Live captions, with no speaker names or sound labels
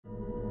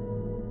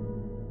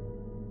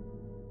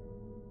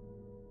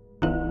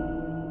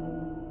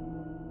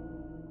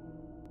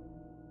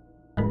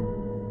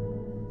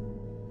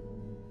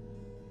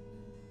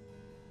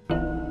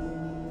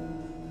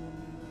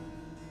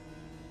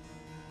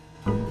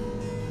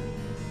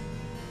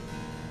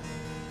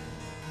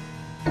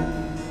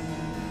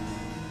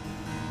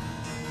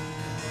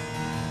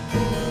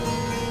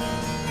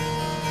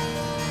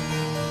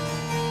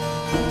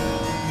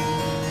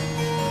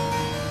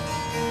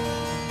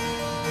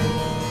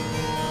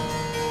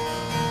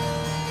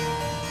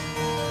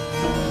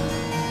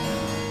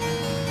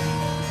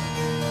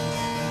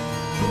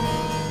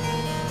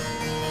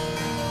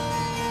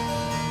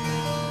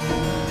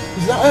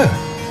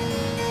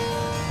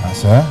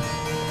Sir?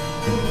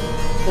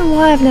 I don't know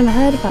why I've never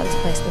heard about this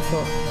place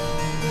before.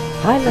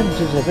 Highlands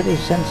is a very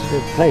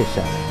sensitive place,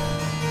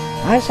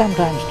 Emmett. I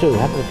sometimes too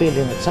have the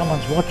feeling that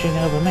someone's watching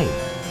over me.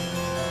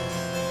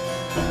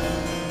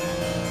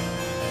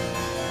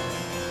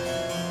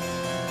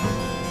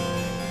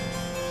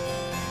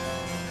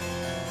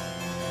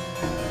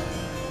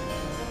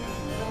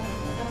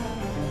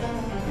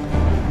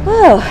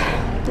 Well,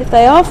 if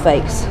they are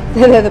fakes,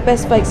 then they're the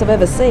best fakes I've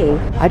ever seen.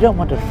 I don't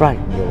want to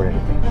frighten you or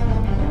anything,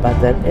 but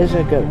there is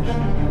a ghost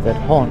that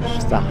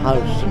haunts the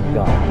house and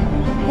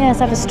garden. Yes,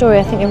 I have a story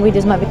I think the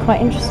readers might be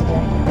quite interested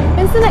in.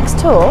 When's the next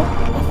tour?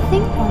 I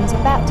think one's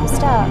about to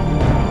start.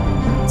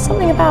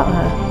 Something about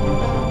her.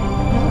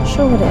 I'm not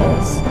sure what it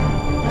is.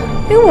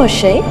 Who was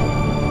she?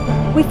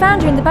 We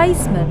found her in the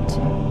basement.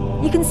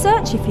 You can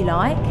search if you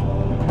like.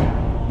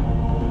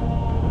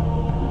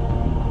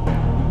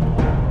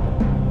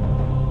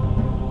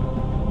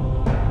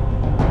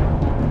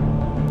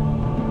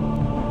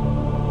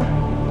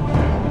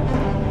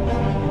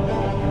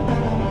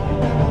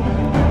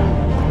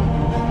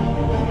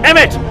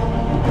 Emmett!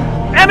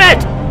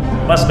 Emmett!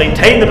 You must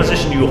maintain the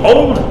position you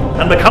hold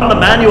and become the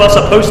man you are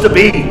supposed to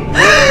be.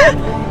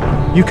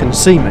 You can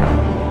see me.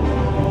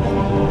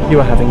 You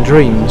are having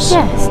dreams.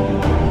 Yes.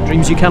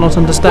 Dreams you cannot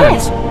understand.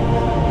 Yes.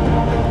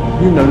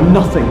 You know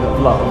nothing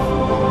of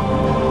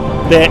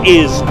love. There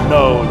is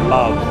no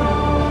love.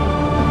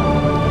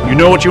 You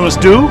know what you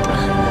must do?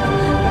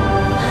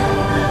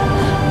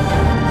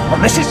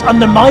 And this is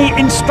under my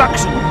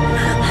instruction.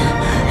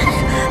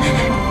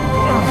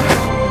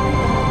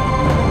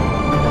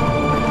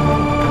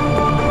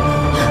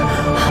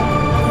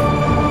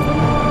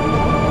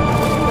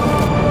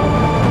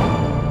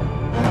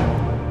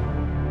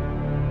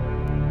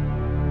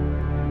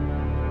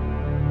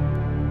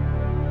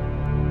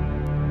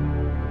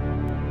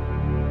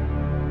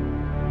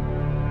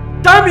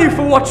 Damn you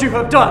for what you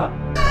have done!